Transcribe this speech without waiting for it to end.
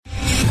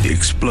The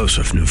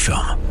explosive new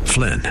film,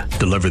 Flynn,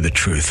 deliver the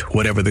truth,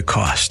 whatever the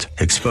cost,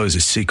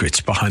 exposes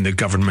secrets behind the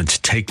government's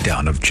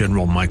takedown of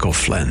General Michael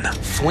Flynn.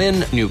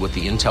 Flynn knew what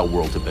the intel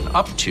world had been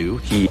up to.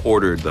 He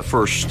ordered the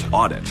first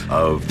audit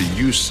of the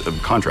use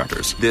of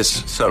contractors.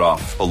 This set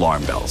off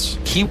alarm bells.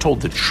 He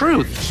told the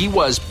truth. He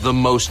was the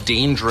most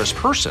dangerous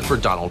person for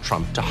Donald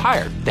Trump to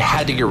hire. They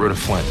had to get rid of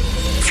Flynn.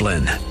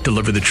 Flynn,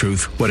 deliver the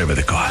truth, whatever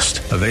the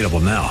cost. Available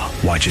now.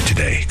 Watch it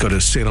today. Go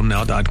to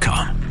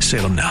salemnow.com.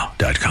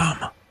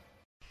 salemnow.com.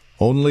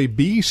 Only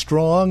be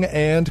strong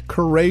and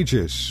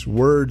courageous.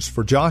 Words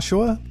for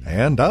Joshua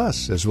and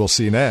us, as we'll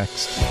see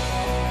next.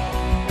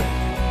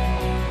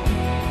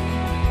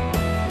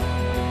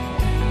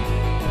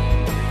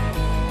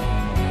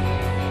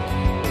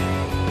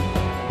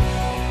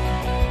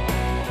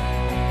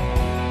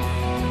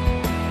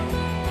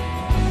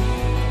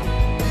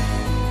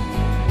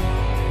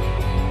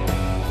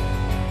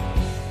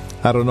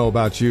 I don't know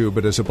about you,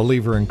 but as a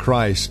believer in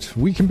Christ,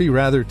 we can be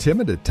rather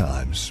timid at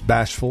times,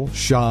 bashful,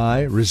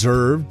 shy,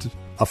 reserved,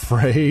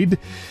 afraid,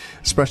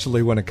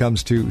 especially when it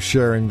comes to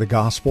sharing the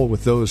gospel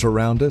with those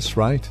around us,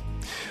 right?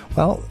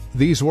 Well,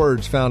 these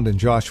words found in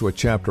Joshua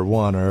chapter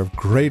 1 are of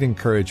great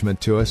encouragement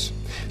to us.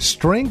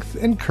 Strength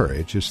and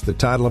Courage is the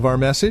title of our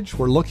message.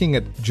 We're looking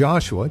at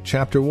Joshua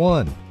chapter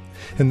 1.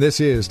 And this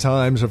is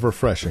Times of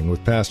Refreshing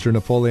with Pastor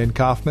Napoleon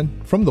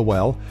Kaufman from The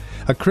Well,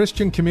 a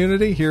Christian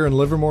community here in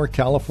Livermore,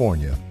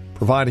 California,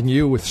 providing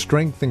you with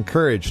strength and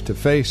courage to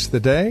face the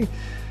day.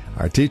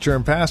 Our teacher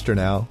and pastor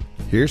now,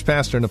 here's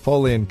Pastor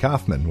Napoleon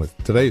Kaufman with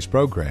today's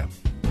program.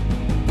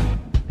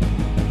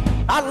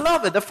 I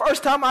love it. The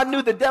first time I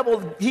knew the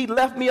devil, he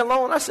left me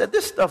alone, I said,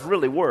 this stuff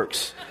really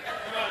works.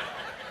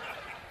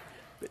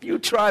 You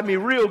tried me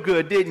real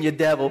good, didn't you,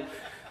 devil?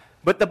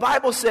 But the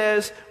Bible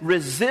says,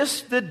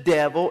 resist the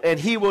devil and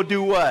he will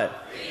do what?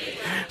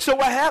 So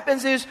what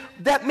happens is,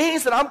 that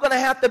means that I'm going to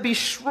have to be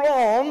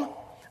strong.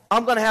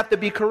 I'm going to have to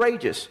be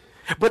courageous.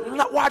 But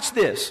watch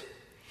this.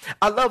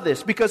 I love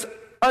this because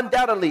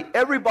undoubtedly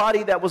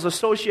everybody that was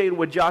associated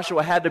with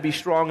Joshua had to be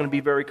strong and be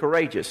very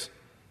courageous.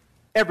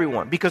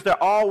 Everyone, because they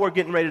all were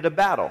getting ready to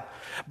battle.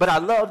 But I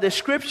love this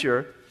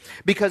scripture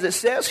because it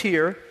says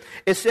here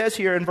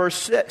in verse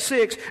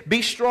 6,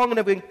 be strong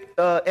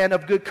and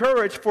of good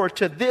courage, for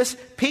to this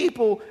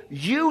people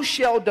you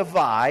shall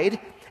divide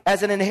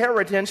as an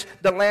inheritance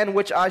the land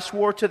which I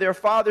swore to their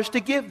fathers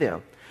to give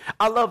them.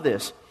 I love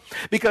this.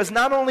 Because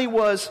not only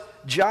were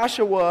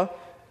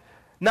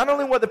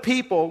the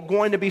people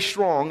going to be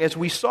strong, as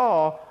we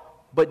saw,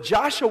 but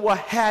Joshua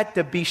had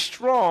to be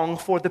strong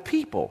for the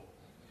people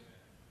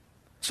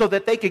so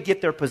that they could get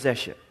their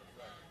possession.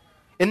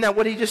 Isn't that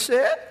what he just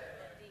said?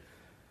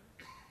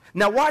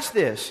 Now watch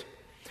this.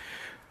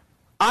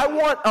 I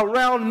want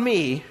around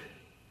me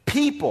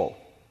people.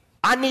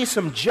 I need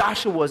some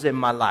Joshuas in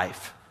my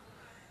life.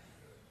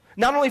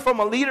 Not only from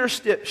a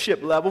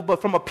leadership level,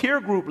 but from a peer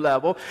group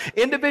level,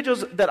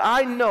 individuals that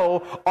I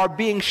know are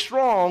being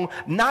strong,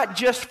 not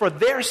just for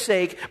their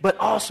sake, but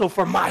also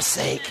for my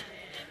sake.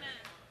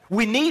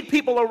 We need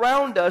people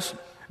around us,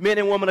 men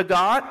and women of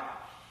God,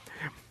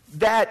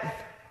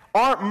 that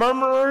aren't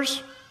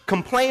murmurers,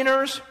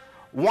 complainers,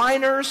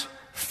 whiners,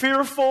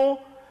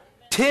 fearful,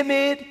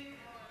 timid.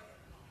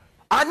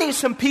 I need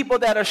some people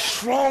that are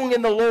strong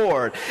in the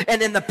Lord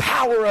and in the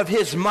power of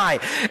His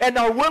might and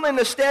are willing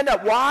to stand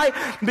up. Why?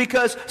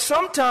 Because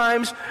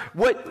sometimes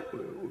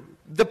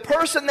the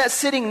person that's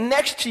sitting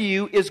next to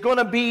you is going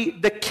to be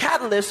the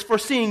catalyst for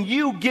seeing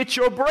you get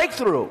your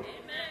breakthrough. Amen.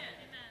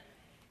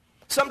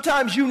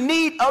 Sometimes you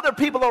need other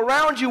people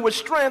around you with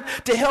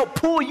strength to help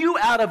pull you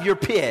out of your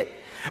pit.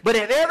 But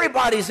if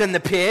everybody's in the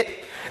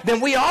pit,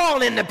 then we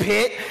all in the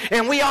pit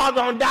and we all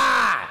going to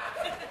die.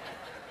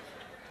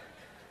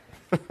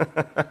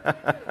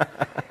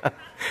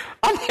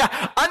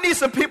 I need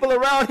some people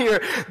around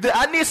here.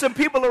 I need some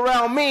people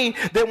around me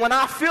that when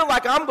I feel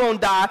like I'm going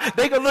to die,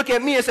 they can look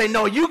at me and say,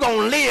 no, you're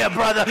going to live,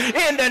 brother,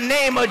 in the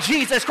name of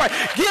Jesus Christ.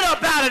 Get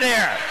up out of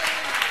there.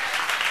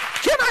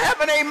 Can I have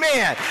an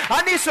amen?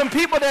 I need some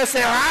people that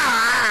say,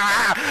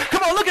 ah.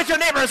 Come on, look at your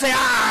neighbor and say,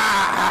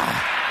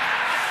 ah.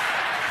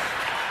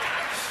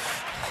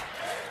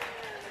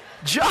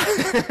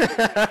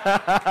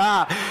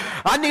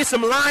 I need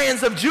some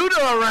lions of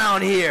Judah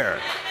around here.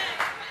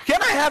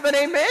 Can I have an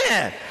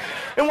amen?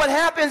 And what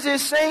happens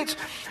is, saints,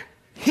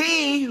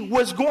 he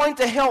was going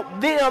to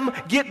help them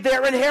get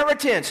their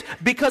inheritance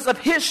because of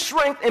his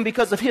strength and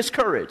because of his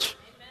courage.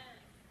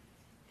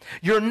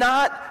 You're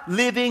not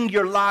living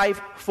your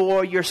life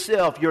for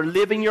yourself. You're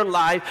living your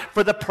life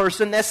for the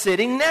person that's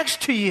sitting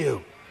next to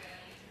you.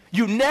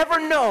 You never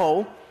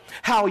know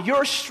how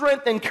your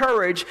strength and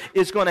courage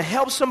is going to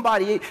help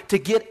somebody to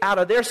get out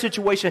of their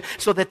situation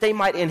so that they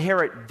might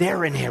inherit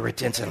their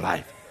inheritance in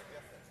life.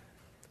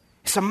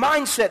 It's a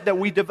mindset that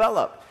we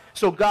develop.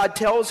 So God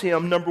tells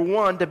him, number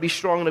one, to be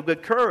strong and of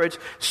good courage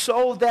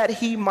so that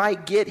he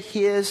might get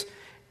his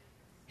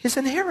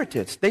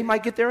inheritance. They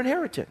might get their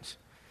inheritance.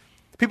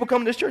 People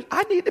come to this church,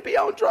 I need to be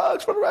on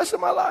drugs for the rest of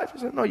my life. I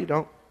said, no, you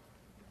don't.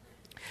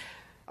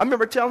 I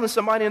remember telling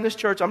somebody in this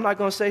church, I'm not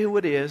going to say who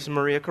it is,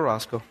 Maria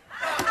Carrasco.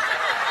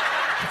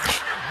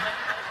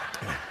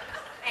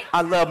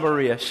 I love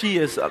Maria. She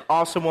is an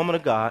awesome woman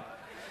of God.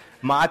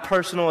 My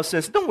personal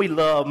assistant. Don't we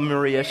love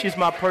Maria? She's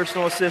my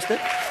personal assistant.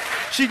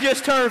 She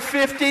just turned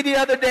 50 the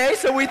other day,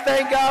 so we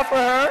thank God for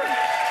her.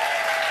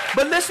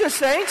 But listen,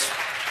 saints,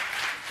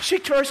 she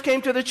first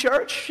came to the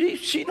church.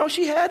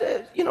 She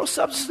had,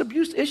 substance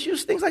abuse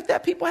issues, things like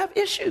that. People have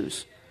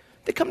issues.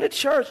 They come to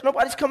church.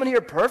 Nobody's coming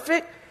here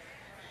perfect.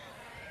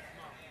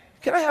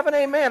 Can I have an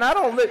amen?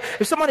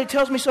 If somebody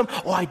tells me something,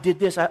 I did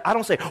this, I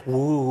don't say,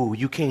 "Ooh,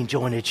 you can't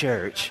join the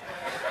church."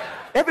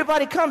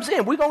 Everybody comes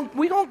in.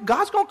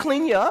 God's going to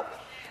clean you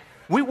up.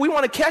 We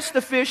want to catch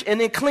the fish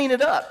and then clean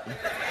it up.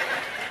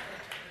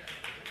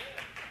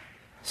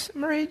 So,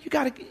 Maria, you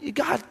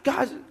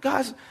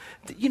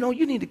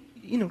need to,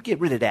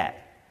 get rid of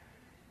that.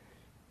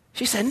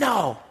 She said,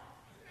 no.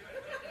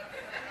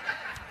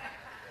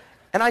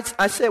 And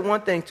I said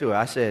one thing to her.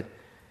 I said,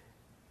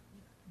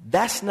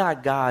 that's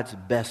not God's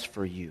best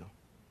for you.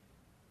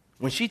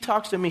 When she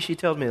talks to me, she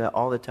tells me that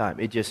all the time.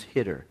 It just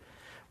hit her.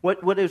 What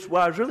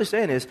I was really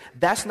saying is,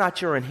 that's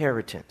not your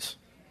inheritance.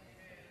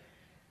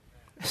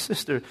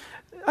 Sister,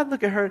 I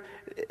look at her.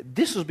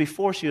 This was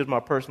before she was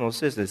my personal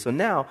assistant. So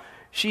now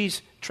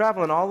she's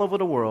traveling all over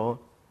the world,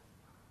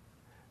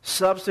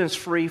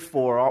 substance-free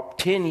for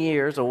 10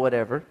 years or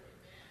whatever,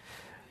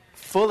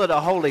 full of the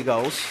Holy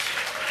Ghost.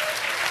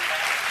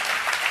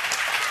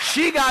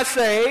 She got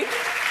saved.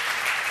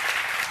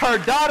 Her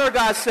daughter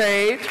got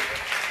saved.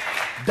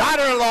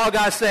 Daughter-in-law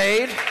got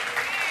saved.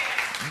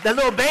 The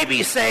little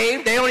baby's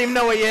saved. They don't even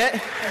know it yet.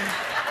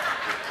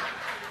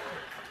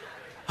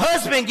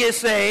 Husband gets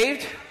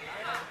saved.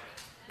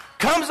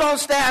 Comes on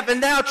staff and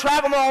now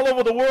traveling all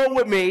over the world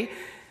with me.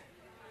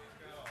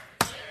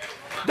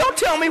 Don't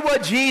tell me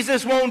what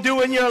Jesus won't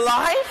do in your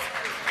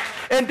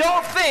life. And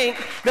don't think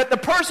that the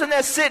person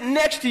that's sitting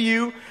next to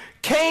you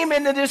came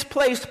into this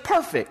place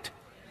perfect.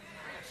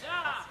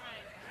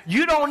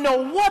 You don't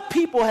know what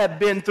people have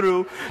been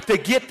through to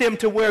get them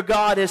to where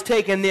God has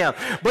taken them.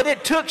 But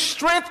it took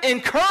strength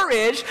and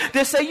courage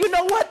to say, you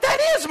know what? That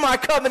is my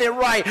covenant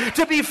right,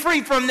 to be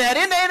free from that.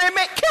 And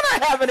amen. Can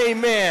I have an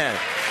amen?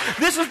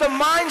 This is the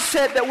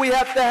mindset that we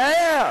have to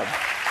have.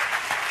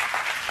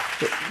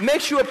 It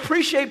makes you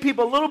appreciate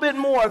people a little bit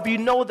more if you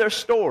know their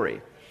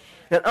story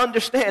and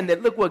understand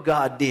that look what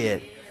God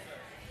did.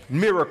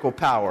 Miracle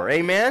power.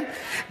 Amen?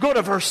 Go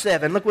to verse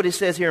 7. Look what it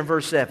says here in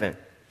verse 7.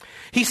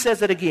 He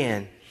says it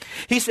again.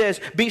 He says,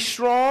 be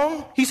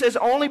strong. He says,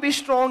 only be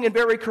strong and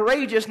very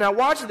courageous. Now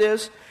watch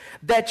this.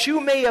 That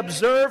you may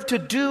observe to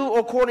do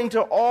according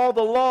to all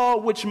the law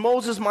which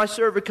Moses my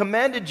servant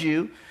commanded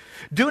you.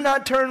 Do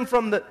not turn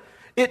from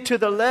it to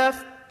the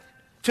left,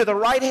 to the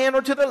right hand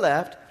or to the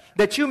left,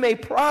 that you may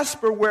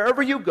prosper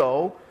wherever you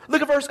go.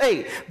 Look at verse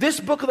 8. This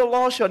book of the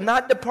law shall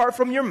not depart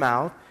from your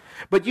mouth,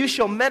 but you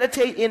shall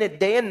meditate in it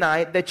day and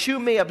night, that you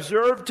may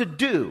observe to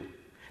do.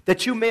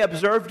 That you may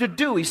observe to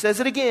do. He says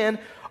it again,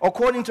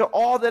 according to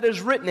all that is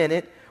written in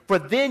it, for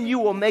then you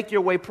will make your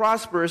way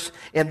prosperous,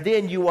 and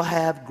then you will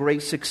have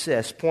great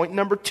success. Point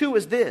number 2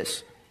 is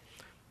this.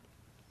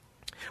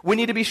 We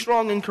need to be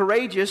strong and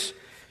courageous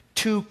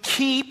to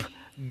keep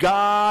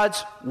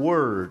God's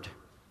word.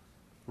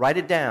 Write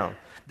it down.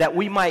 That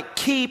we might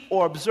keep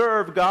or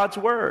observe God's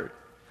word.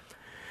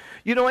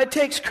 You know, it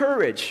takes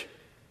courage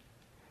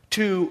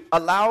to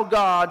allow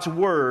God's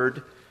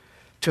word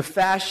to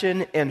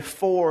fashion and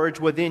forge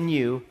within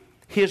you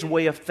his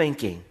way of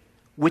thinking,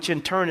 which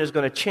in turn is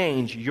going to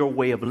change your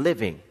way of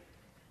living.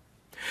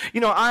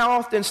 You know, I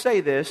often say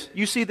this.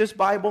 You see this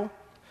Bible?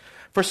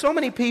 For so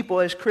many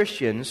people as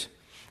Christians,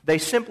 they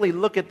simply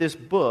look at this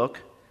book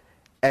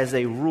as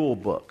a rule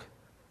book.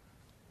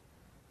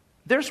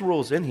 There's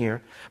rules in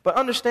here, but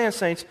understand,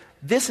 saints,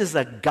 this is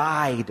a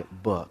guide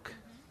book.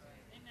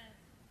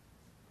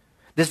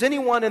 Does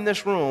anyone in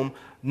this room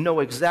know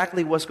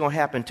exactly what's going to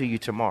happen to you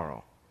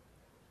tomorrow?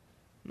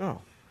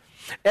 No.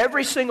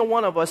 Every single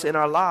one of us in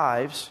our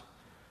lives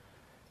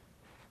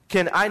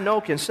can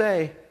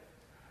say,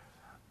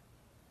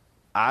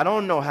 I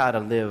don't know how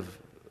to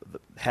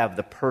have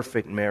the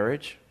perfect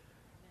marriage.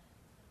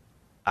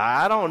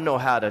 I don't know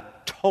how to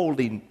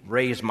totally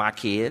raise my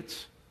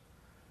kids.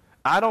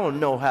 I don't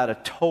know how to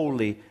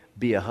totally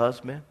be a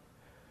husband.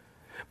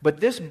 But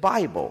this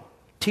Bible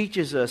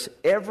teaches us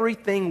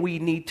everything we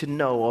need to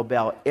know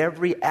about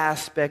every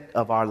aspect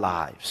of our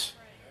lives.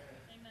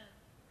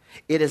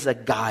 It is a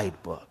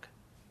guidebook.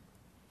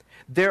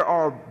 There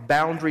are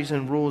boundaries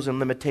and rules and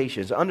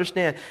limitations.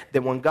 Understand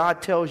that when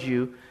God tells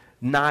you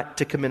not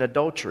to commit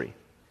adultery,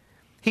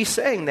 he's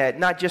saying that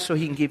not just so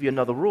he can give you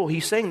another rule.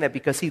 He's saying that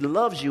because he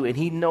loves you and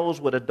he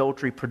knows what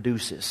adultery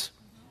produces.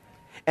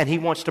 And he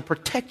wants to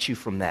protect you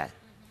from that.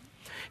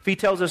 If he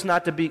tells us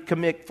not to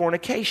commit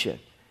fornication,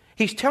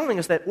 he's telling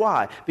us that.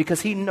 Why?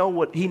 Because he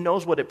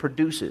knows what it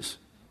produces.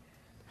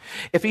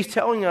 If he's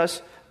telling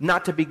us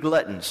not to be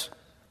gluttons,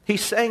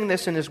 he's saying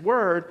this in his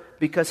word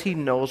because he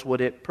knows what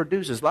it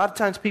produces. A lot of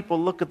times people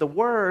look at the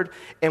word,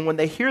 and when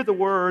they hear the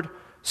word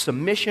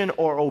submission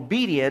or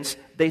obedience,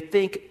 they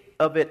think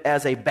of it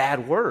as a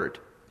bad word.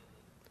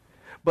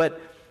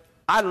 But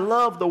I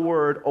love the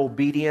word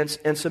obedience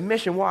and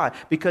submission. Why?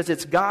 Because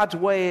it's God's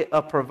way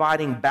of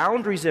providing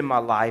boundaries in my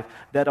life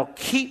that'll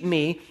keep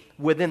me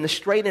within the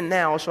straight and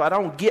narrow so I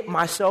don't get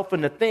myself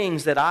into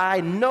things that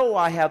I know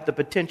I have the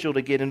potential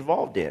to get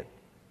involved in.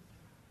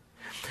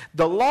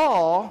 The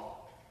law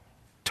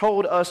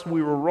told us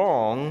we were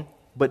wrong,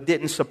 but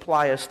didn't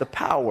supply us the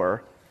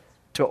power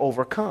to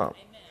overcome.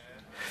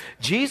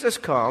 Jesus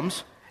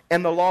comes,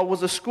 and the law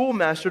was a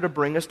schoolmaster to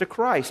bring us to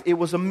Christ. It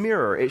was a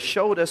mirror. It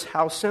showed us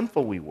how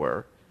sinful we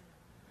were.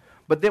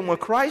 But then when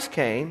Christ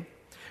came,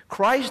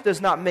 Christ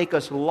does not make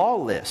us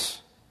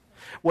lawless.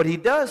 What he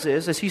does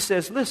is he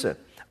says, listen,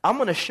 I'm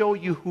going to show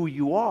you who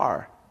you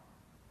are,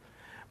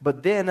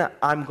 but then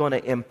I'm going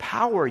to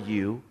empower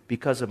you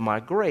because of my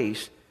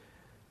grace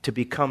to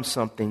become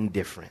something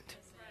different.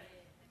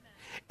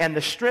 And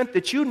the strength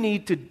that you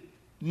need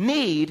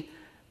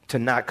to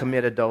not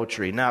commit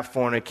adultery, not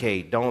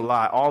fornicate, don't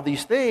lie, all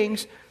these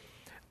things,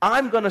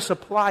 I'm going to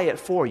supply it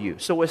for you.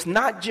 So it's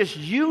not just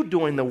you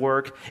doing the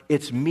work,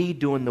 it's me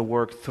doing the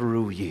work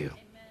through you.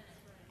 Amen.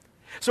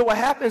 So what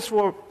happens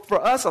for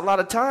us a lot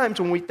of times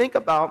when we think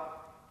about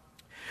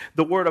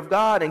the Word of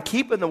God and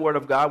keeping the Word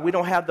of God, we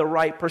don't have the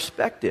right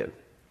perspective.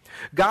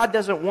 God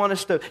doesn't want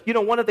us to,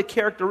 one of the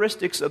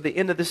characteristics of the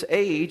end of this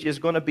age is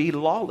going to be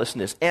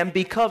lawlessness. And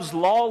because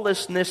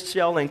lawlessness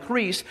shall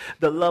increase,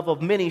 the love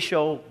of many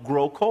shall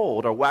grow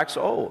cold or wax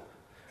old.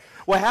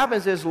 What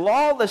happens is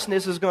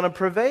lawlessness is going to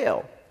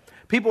prevail.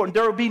 There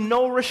will be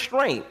no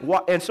restraint.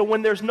 And so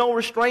when there's no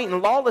restraint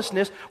and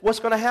lawlessness, what's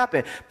going to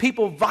happen?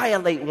 People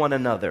violate one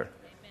another.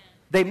 Amen.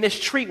 They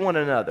mistreat one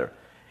another.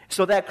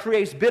 So that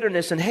creates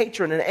bitterness and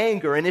hatred and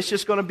anger, and it's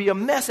just going to be a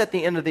mess at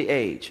the end of the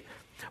age.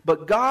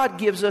 But God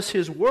gives us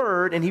His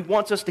Word, and He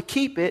wants us to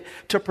keep it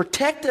to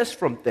protect us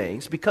from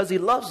things because He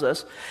loves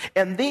us,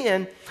 and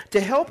then to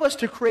help us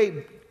to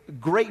create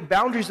great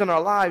boundaries in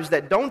our lives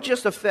that don't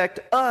just affect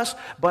us,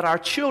 but our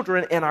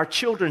children and our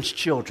children's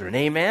children.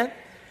 Amen?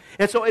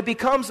 And so it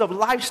becomes a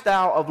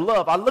lifestyle of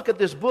love. I look at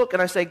this book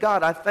and I say,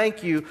 God, I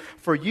thank you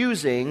for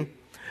using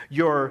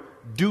your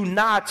do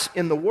nots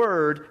in the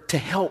Word to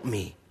help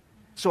me,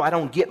 so I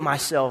don't get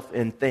myself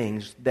in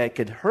things that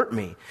could hurt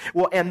me.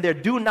 Well, and their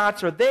do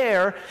nots are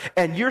there,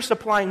 and you're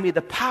supplying me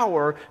the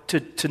power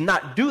to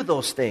not do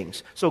those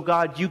things. So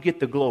God, you get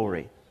the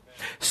glory.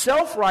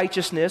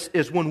 Self-righteousness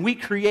is when we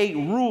create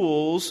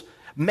rules,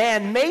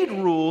 man-made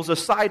rules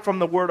aside from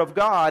the Word of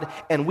God,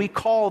 and we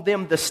call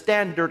them the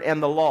standard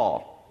and the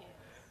law.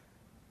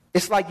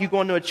 It's like you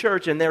go into a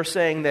church and they're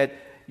saying that,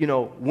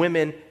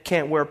 women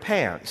can't wear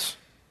pants.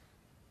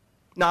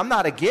 Now, I'm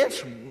not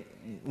against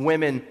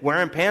women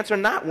wearing pants or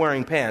not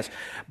wearing pants,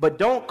 but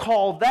don't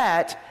call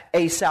that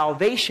a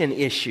salvation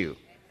issue.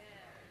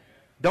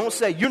 Don't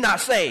say you're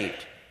not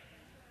saved.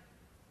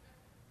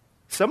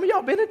 Some of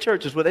y'all been in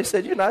churches where they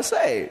said you're not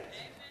saved.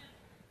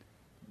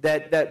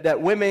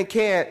 That women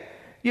can't,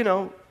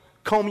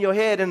 comb your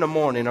head in the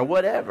morning or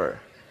whatever.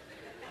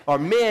 Or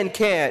men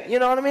can't, you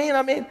know what I mean?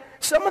 I mean,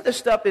 some of the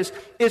stuff is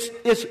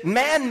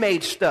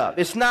man-made stuff.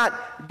 It's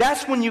not,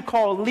 that's when you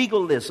call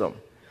legalism.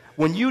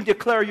 When you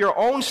declare your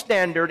own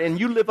standard and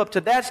you live up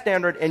to that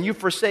standard and you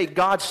forsake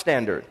God's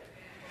standard.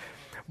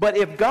 But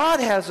if God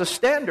has a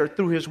standard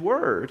through His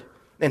Word,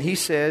 and He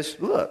says,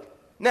 look,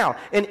 now,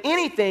 in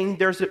anything,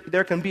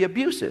 there can be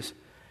abuses.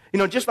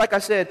 Just like I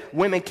said,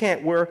 women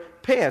can't wear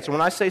pants. When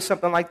I say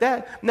something like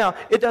that, now,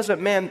 it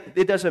doesn't mean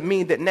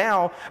that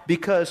now,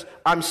 because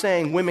I'm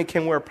saying women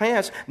can wear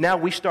pants, now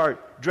we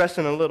start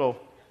dressing a little.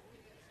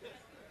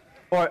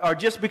 Or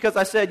just because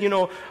I said,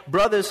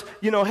 brothers,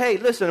 hey,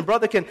 listen, a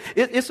brother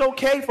it's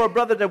okay for a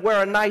brother to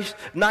wear a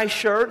nice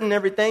shirt and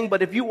everything,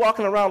 but if you're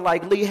walking around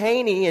like Lee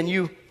Haney and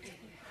you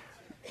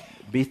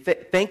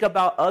think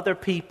about other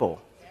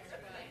people.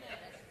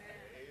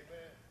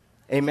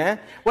 Amen?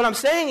 What I'm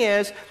saying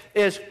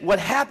is what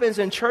happens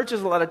in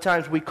churches a lot of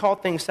times, we call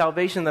things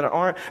salvation that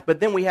aren't, but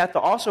then we have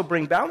to also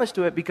bring balance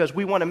to it because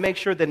we want to make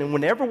sure that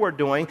whenever we're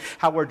doing,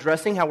 how we're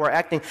dressing, how we're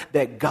acting,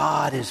 that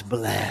God is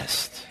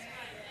blessed.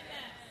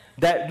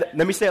 Let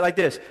me say it like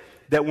this,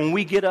 that when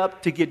we get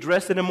up to get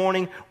dressed in the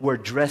morning, we're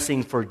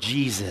dressing for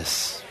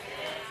Jesus.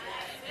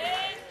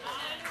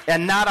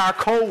 And not our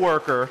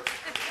co-worker.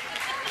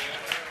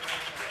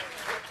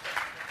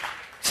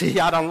 See,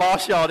 I done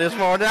lost y'all this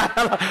morning. I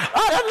done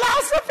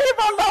lost some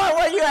people. Lord,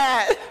 where you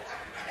at?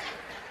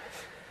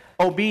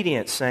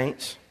 Obedience,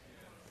 saints.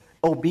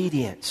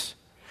 Obedience.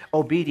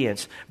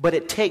 But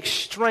it takes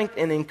strength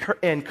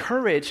and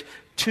courage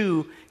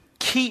to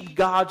keep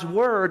God's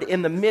Word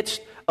in the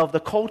midst of the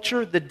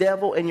culture, the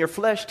devil, and your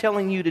flesh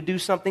telling you to do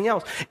something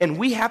else. And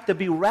we have to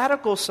be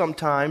radical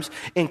sometimes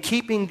in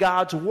keeping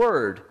God's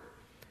Word.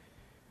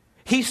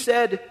 He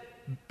said,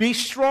 be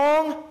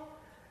strong,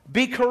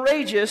 be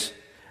courageous,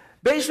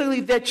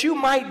 basically that you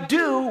might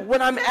do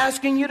what I'm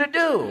asking you to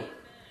do.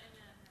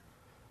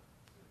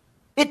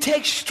 It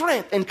takes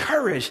strength and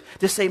courage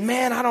to say,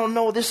 man, I don't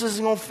know, this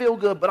isn't going to feel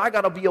good, but I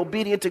got to be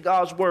obedient to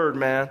God's Word,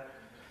 man.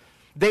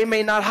 They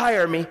may not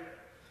hire me,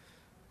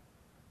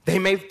 They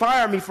may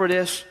fire me for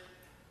this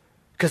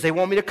because they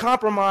want me to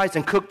compromise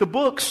and cook the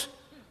books.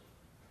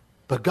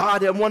 But God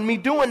didn't want me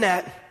doing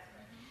that.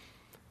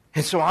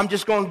 And so I'm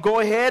just going to go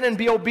ahead and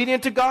be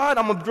obedient to God.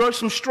 I'm going to grow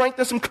some strength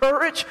and some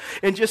courage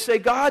and just say,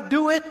 God,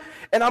 do it.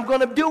 And I'm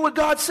going to do what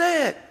God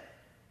said.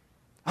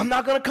 I'm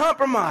not going to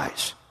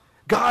compromise.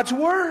 God's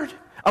word,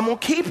 I'm going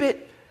to keep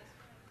it.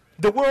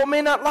 The world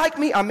may not like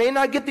me. I may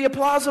not get the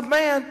applause of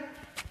man.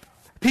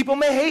 People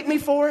may hate me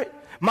for it.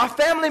 My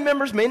family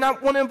members may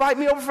not want to invite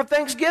me over for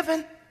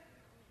Thanksgiving.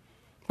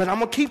 But I'm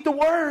going to keep the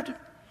word. I'm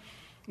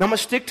going to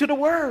stick to the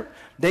word.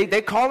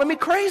 They calling me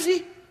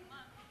crazy.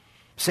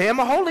 Say I'm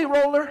a holy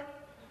roller.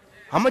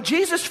 I'm a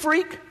Jesus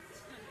freak.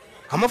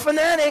 I'm a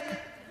fanatic.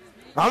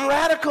 I'm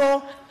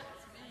radical.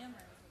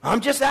 I'm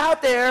just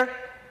out there.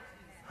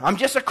 I'm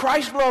just a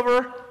Christ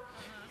lover.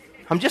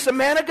 I'm just a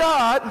man of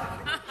God.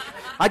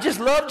 I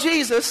just love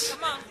Jesus.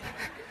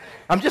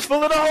 I'm just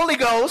full of the Holy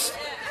Ghost.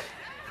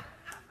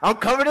 I'm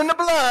covered in the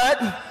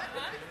blood.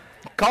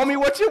 Call me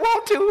what you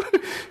want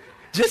to.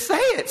 Just say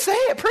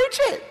it, preach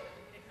it.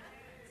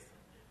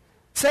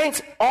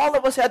 Saints, all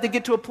of us had to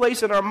get to a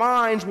place in our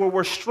minds where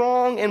we're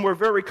strong and we're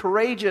very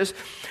courageous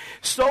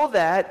so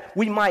that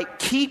we might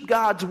keep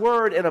God's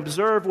word and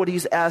observe what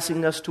he's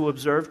asking us to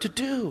observe to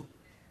do.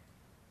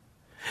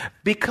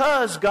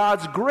 Because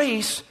God's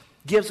grace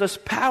gives us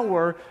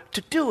power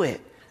to do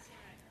it.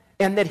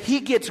 And that he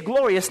gets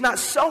glory. It's not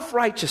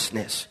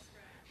self-righteousness.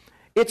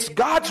 It's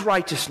God's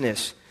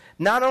righteousness.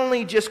 Not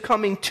only just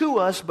coming to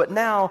us, but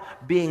now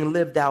being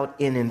lived out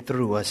in and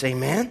through us.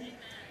 Amen?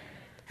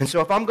 And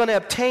so if I'm going to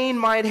obtain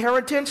my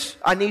inheritance,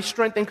 I need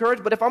strength and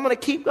courage. But if I'm going to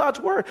keep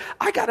God's word,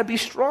 I got to be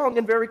strong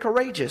and very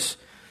courageous.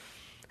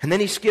 And then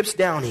he skips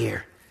down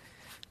here.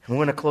 And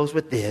we're going to close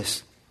with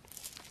this.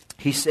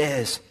 He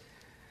says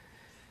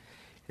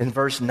in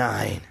verse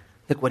 9,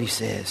 look what he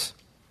says.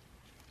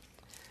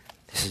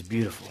 This is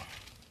beautiful.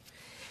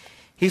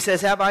 He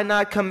says, have I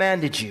not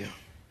commanded you?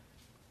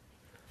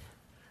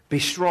 Be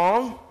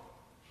strong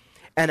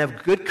and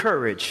of good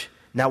courage.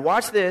 Now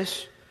watch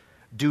this.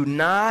 Do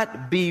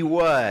not be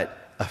what?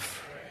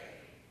 Afraid.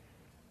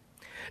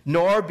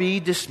 Nor be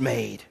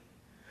dismayed.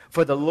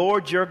 For the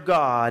Lord your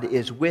God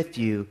is with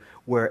you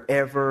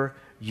wherever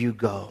you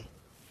go.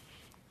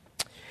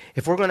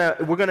 If we're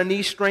gonna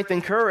need strength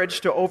and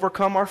courage to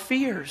overcome our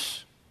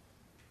fears.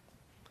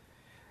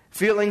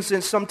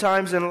 Feelings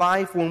sometimes in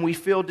life when we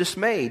feel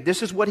dismayed.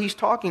 This is what he's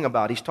talking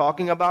about. He's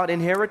talking about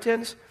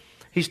inheritance.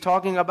 He's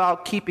talking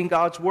about keeping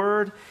God's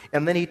word,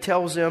 and then he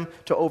tells them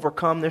to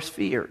overcome their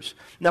fears.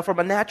 Now, from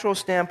a natural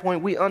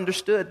standpoint, we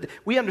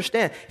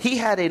understand he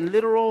had a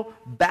literal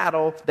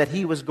battle that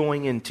he was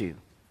going into.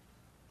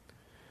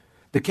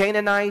 The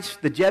Canaanites,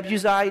 the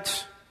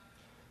Jebusites,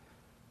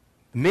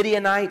 the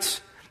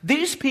Midianites,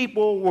 these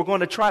people were going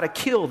to try to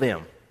kill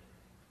them.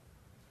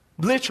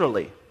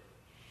 Literally.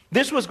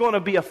 This was going to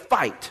be a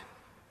fight,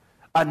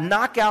 a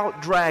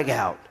knockout, drag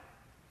out.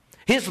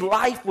 His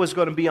life was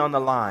going to be on the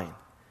line.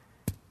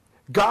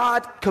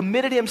 God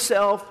committed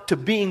himself to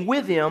being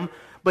with him,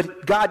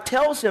 but God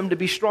tells him to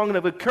be strong and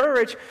of good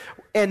courage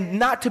and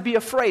not to be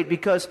afraid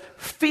because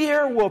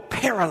fear will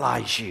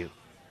paralyze you.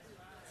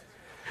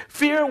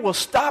 Fear will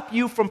stop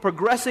you from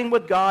progressing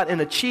with God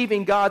and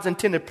achieving God's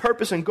intended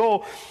purpose and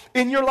goal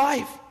in your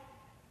life.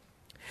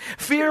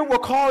 Fear will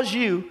cause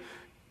you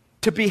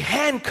to be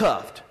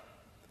handcuffed.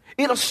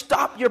 It'll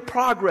stop your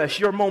progress,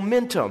 your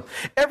momentum,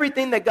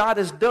 everything that God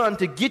has done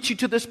to get you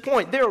to this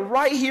point. They're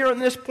right here in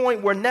this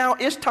point where now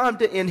it's time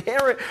to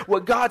inherit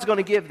what God's going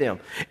to give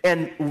them.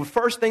 And the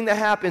first thing that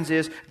happens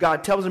is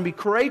God tells them to be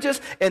courageous,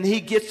 and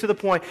he gets to the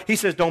point. He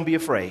says, don't be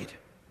afraid.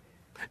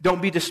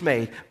 Don't be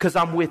dismayed, because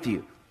I'm with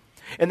you.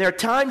 And there are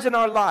times in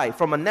our life,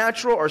 from a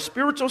natural or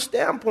spiritual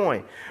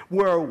standpoint,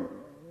 where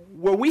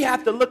we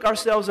have to look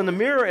ourselves in the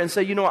mirror and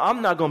say,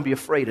 I'm not going to be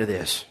afraid of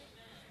this.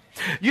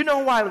 You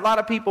know why a lot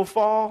of people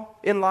fall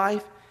in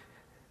life?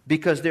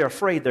 Because they're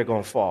afraid they're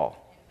going to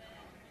fall.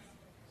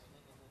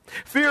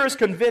 Fear has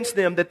convinced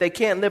them that they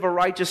can't live a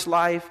righteous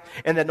life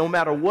and that no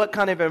matter what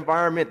kind of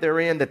environment they're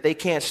in, that they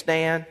can't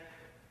stand.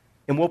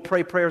 And we'll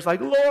pray prayers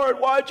like, Lord,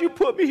 why'd you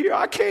put me here?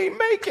 I can't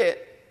make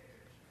it.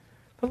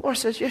 The Lord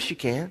says, yes, you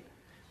can.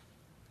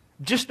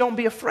 Just don't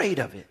be afraid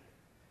of it.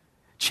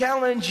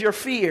 Challenge your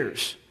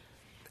fears.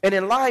 And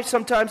in life,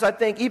 sometimes I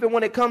think, even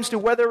when it comes to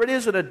whether it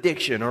is an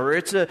addiction or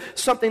it's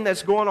something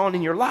that's going on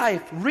in your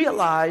life,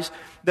 realize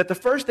that the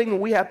first thing that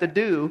we have to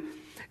do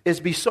is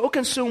be so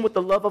consumed with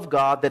the love of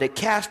God that it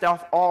casts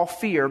off all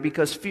fear,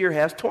 because fear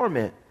has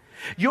torment.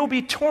 You'll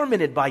be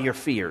tormented by your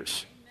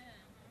fears.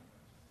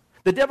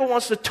 The devil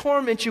wants to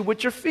torment you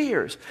with your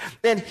fears.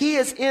 And he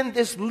is in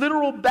this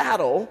literal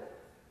battle,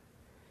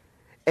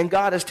 and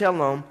God is telling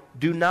them,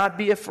 do not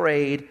be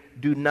afraid,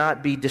 do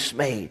not be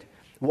dismayed.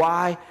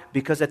 Why?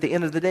 Because at the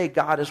end of the day,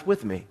 God is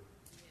with me.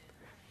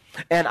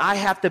 And I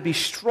have to be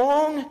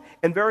strong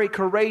and very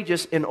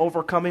courageous in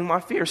overcoming my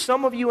fears.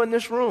 Some of you in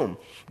this room,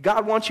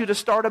 God wants you to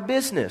start a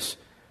business.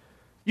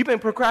 You've been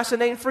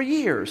procrastinating for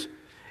years.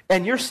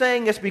 And you're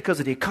saying it's because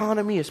of the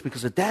economy, it's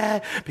because of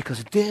that, because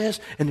of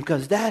this, and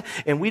because of that.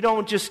 And we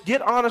don't just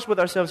get honest with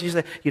ourselves. You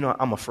say,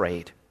 I'm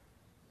afraid.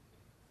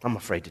 I'm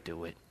afraid to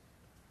do it.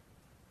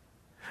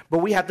 But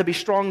we have to be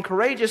strong and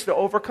courageous to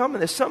overcome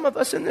this. Some of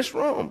us in this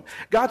room,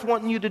 God's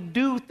wanting you to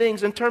do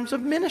things in terms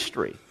of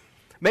ministry.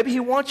 Maybe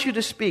he wants you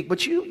to speak,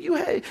 but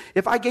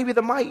if I gave you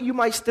the mic, you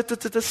might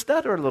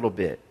stutter a little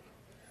bit.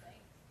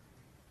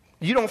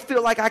 You don't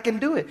feel like I can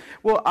do it.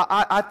 Well,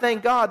 I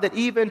thank God that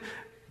even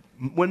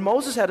when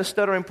Moses had a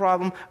stuttering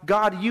problem,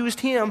 God used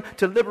him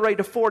to liberate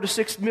the 4 to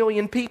 6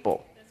 million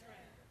people.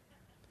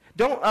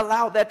 Don't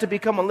allow that to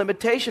become a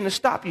limitation to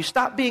stop you.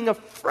 Stop being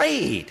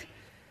afraid.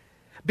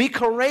 Be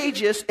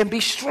courageous and be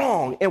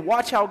strong, and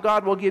watch how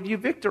God will give you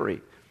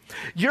victory.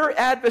 Your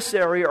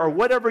adversary, or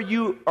whatever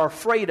you are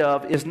afraid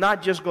of, is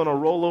not just going to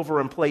roll over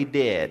and play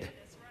dead.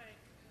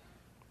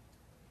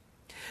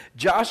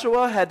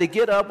 Joshua had to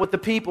get up with the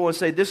people and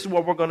say, this is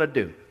what we're going to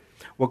do.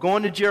 We're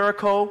going to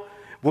Jericho.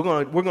 We're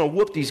going to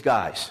whoop these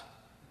guys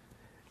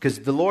because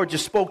the Lord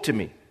just spoke to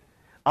me.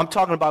 I'm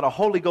talking about a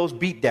Holy Ghost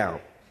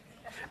beatdown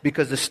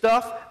because the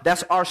stuff,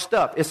 that's our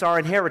stuff. It's our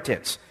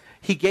inheritance.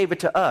 He gave it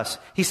to us.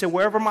 He said,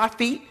 wherever my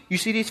feet, you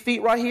see these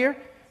feet right here?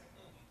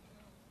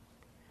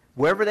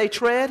 Wherever they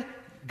tread,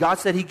 God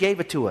said he gave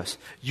it to us.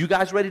 You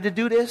guys ready to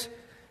do this?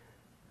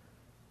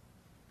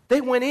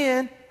 They went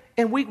in,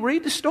 and we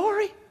read the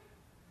story.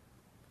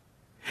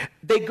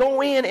 They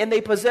go in and they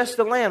possess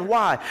the land.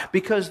 Why?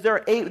 Because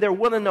they're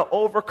willing to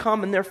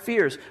overcome in their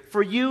fears.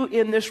 For you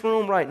in this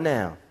room right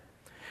now,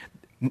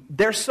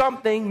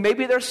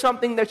 maybe there's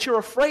something that you're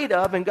afraid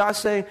of, and God's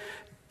saying,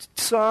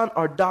 son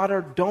or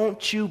daughter,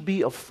 don't you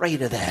be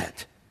afraid of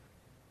that.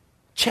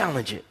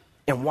 Challenge it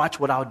and watch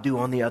what I'll do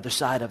on the other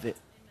side of it.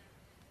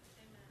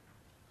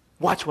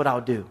 Watch what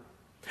I'll do.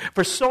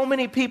 For so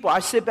many people, I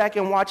sit back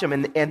and watch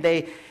them,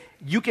 and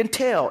you can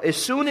tell as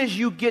soon as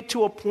you get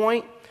to a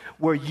point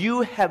where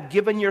you have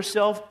given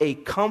yourself a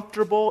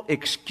comfortable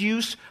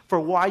excuse for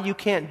why you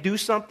can't do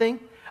something,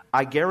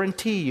 I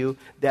guarantee you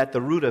that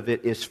the root of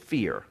it is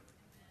fear.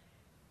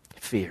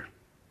 Fear.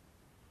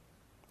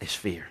 It's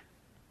fear.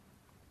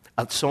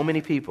 So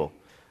many people,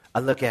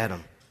 I look at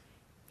them.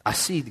 I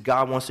see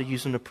God wants to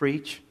use them to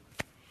preach.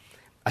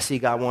 I see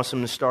God wants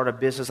them to start a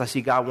business. I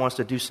see God wants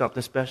to do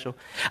something special.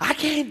 I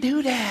can't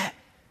do that.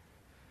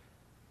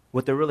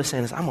 What they're really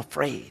saying is, I'm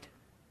afraid.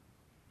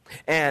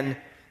 And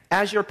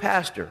as your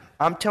pastor,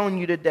 I'm telling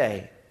you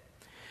today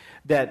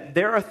that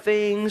there are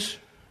things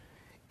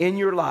in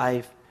your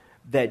life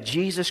that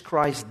Jesus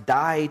Christ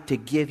died to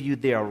give you.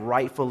 They are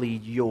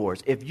rightfully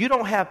yours. If you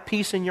don't have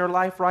peace in your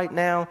life right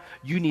now,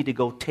 you need to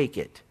go take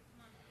it.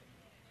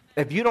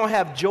 If you don't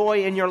have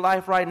joy in your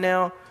life right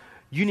now,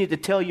 you need to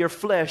tell your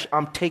flesh,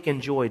 I'm taking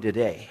joy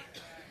today.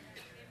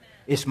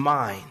 It's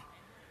mine.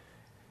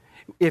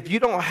 If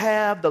you don't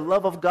have the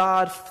love of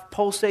God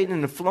pulsating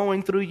and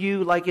flowing through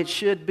you like it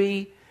should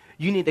be,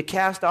 you need to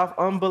cast off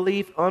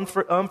unbelief,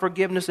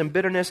 unforgiveness, and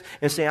bitterness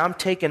and say, I'm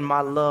taking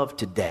my love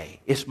today.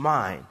 It's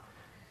mine.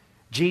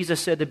 Jesus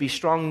said to be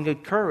strong and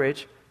good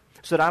courage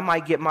so that I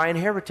might get my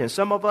inheritance.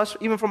 Some of us,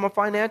 even from a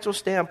financial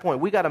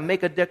standpoint, we got to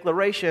make a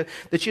declaration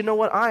that, you know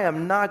what, I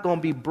am not going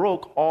to be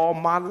broke all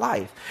my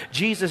life.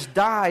 Jesus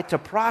died to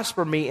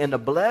prosper me and to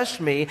bless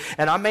me,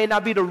 and I may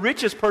not be the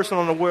richest person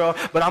in the world,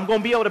 but I'm going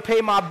to be able to pay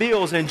my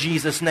bills in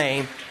Jesus'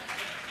 name.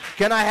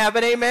 Can I have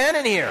an amen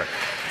in here?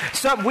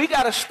 We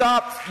got to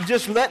stop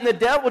just letting the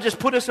devil just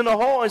put us in a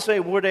hole and say,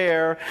 we're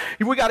there.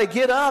 We got to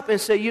get up and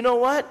say, you know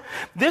what?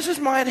 This is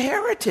my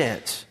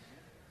inheritance.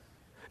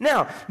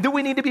 Now, do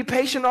we need to be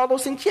patient, all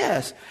those things?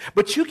 Yes.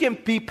 But you can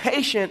be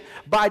patient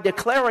by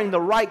declaring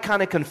the right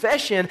kind of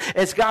confession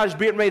as God's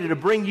getting ready to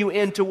bring you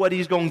into what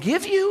he's going to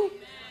give you.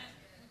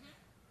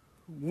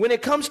 When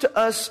it comes to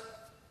us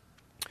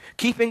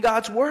keeping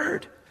God's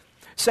word,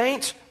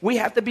 saints, we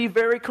have to be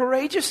very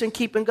courageous in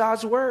keeping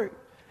God's word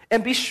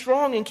and be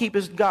strong in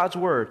keeping God's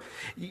word.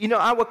 You know,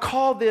 I would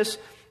call this,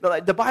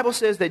 the Bible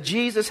says that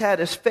Jesus had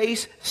his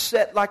face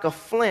set like a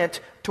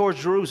flint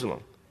towards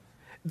Jerusalem.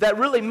 That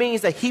really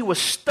means that he was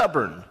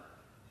stubborn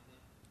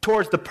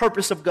towards the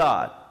purpose of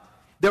God.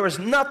 There was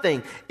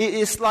nothing.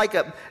 It's like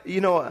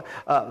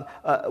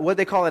what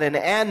they call it, an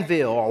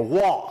anvil or a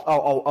wall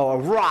or a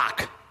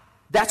rock.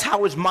 That's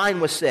how his mind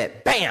was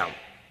set. Bam!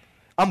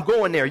 I'm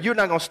going there. You're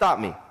not going to stop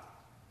me.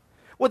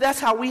 Well, that's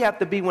how we have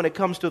to be when it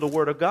comes to the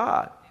Word of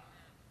God.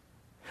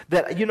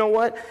 That, you know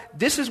what?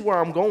 This is where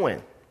I'm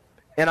going.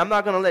 And I'm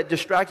not going to let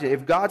distract it.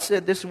 If God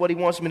said this is what he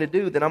wants me to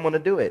do, then I'm going to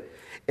do it.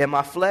 And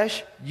my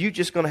flesh, you're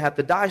just going to have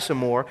to die some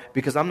more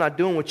because I'm not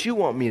doing what you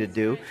want me to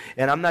do.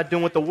 And I'm not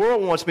doing what the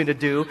world wants me to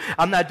do.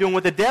 I'm not doing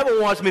what the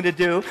devil wants me to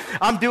do.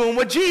 I'm doing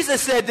what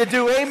Jesus said to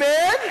do.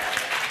 Amen?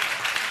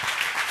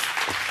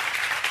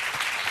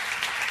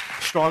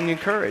 Strong and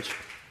courage.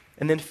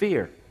 And then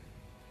fear.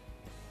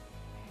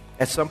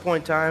 At some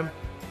point in time,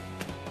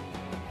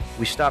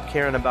 we stop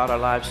caring about our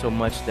lives so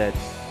much that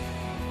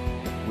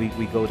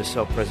we go to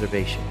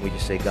self-preservation. We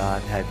just say,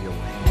 God, have your way.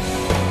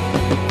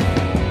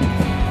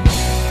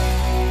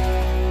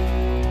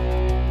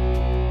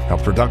 Now,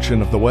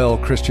 production of the Well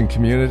Christian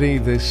Community.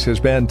 This has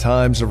been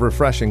Times of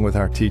Refreshing with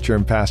our teacher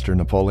and pastor,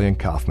 Napoleon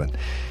Kaufman.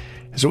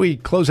 As we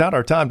close out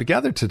our time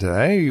together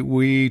today,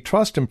 we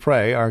trust and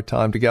pray our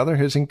time together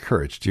has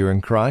encouraged you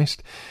in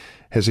Christ,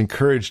 has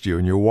encouraged you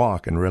in your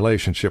walk and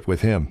relationship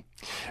with Him.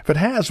 If it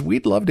has,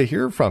 we'd love to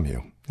hear from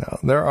you. Now,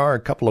 there are a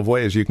couple of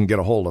ways you can get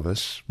a hold of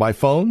us. By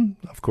phone,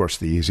 of course,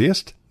 the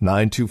easiest,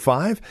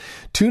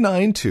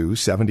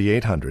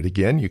 925-292-7800.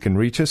 Again, you can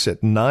reach us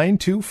at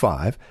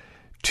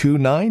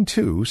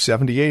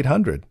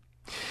 925-292-7800.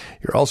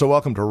 You're also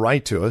welcome to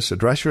write to us.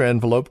 Address your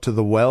envelope to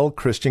the Well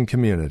Christian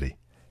Community,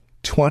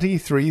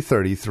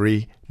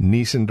 2333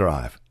 Neeson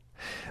Drive.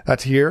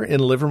 That's here in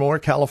Livermore,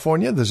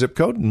 California, the zip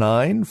code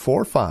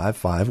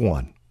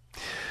 94551.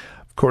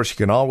 Of course, you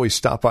can always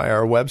stop by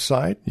our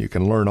website. You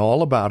can learn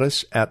all about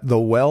us at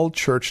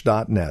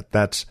thewellchurch.net.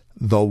 That's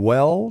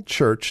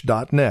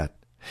thewellchurch.net.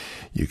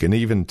 You can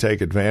even take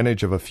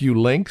advantage of a few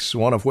links,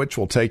 one of which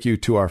will take you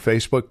to our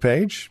Facebook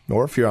page,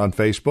 or if you're on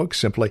Facebook,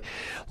 simply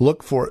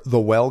look for The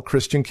Well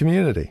Christian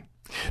Community.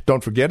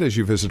 Don't forget, as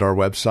you visit our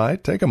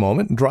website, take a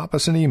moment and drop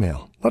us an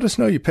email. Let us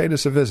know you paid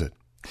us a visit.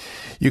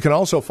 You can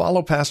also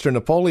follow Pastor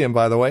Napoleon,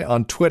 by the way,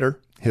 on Twitter.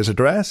 His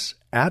address,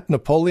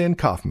 @Napoleon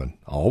Kaufman,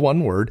 all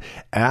one word,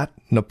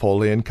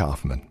 @Napoleon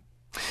Kaufman.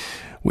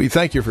 We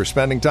thank you for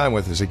spending time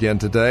with us again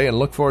today and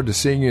look forward to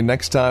seeing you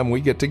next time we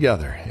get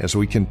together as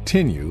we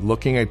continue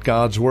looking at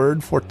God's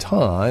Word for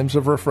times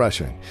of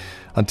refreshing.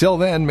 Until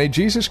then, may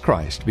Jesus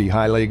Christ be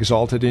highly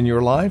exalted in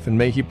your life, and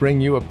may He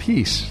bring you a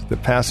peace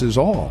that passes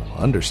all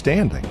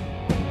understanding.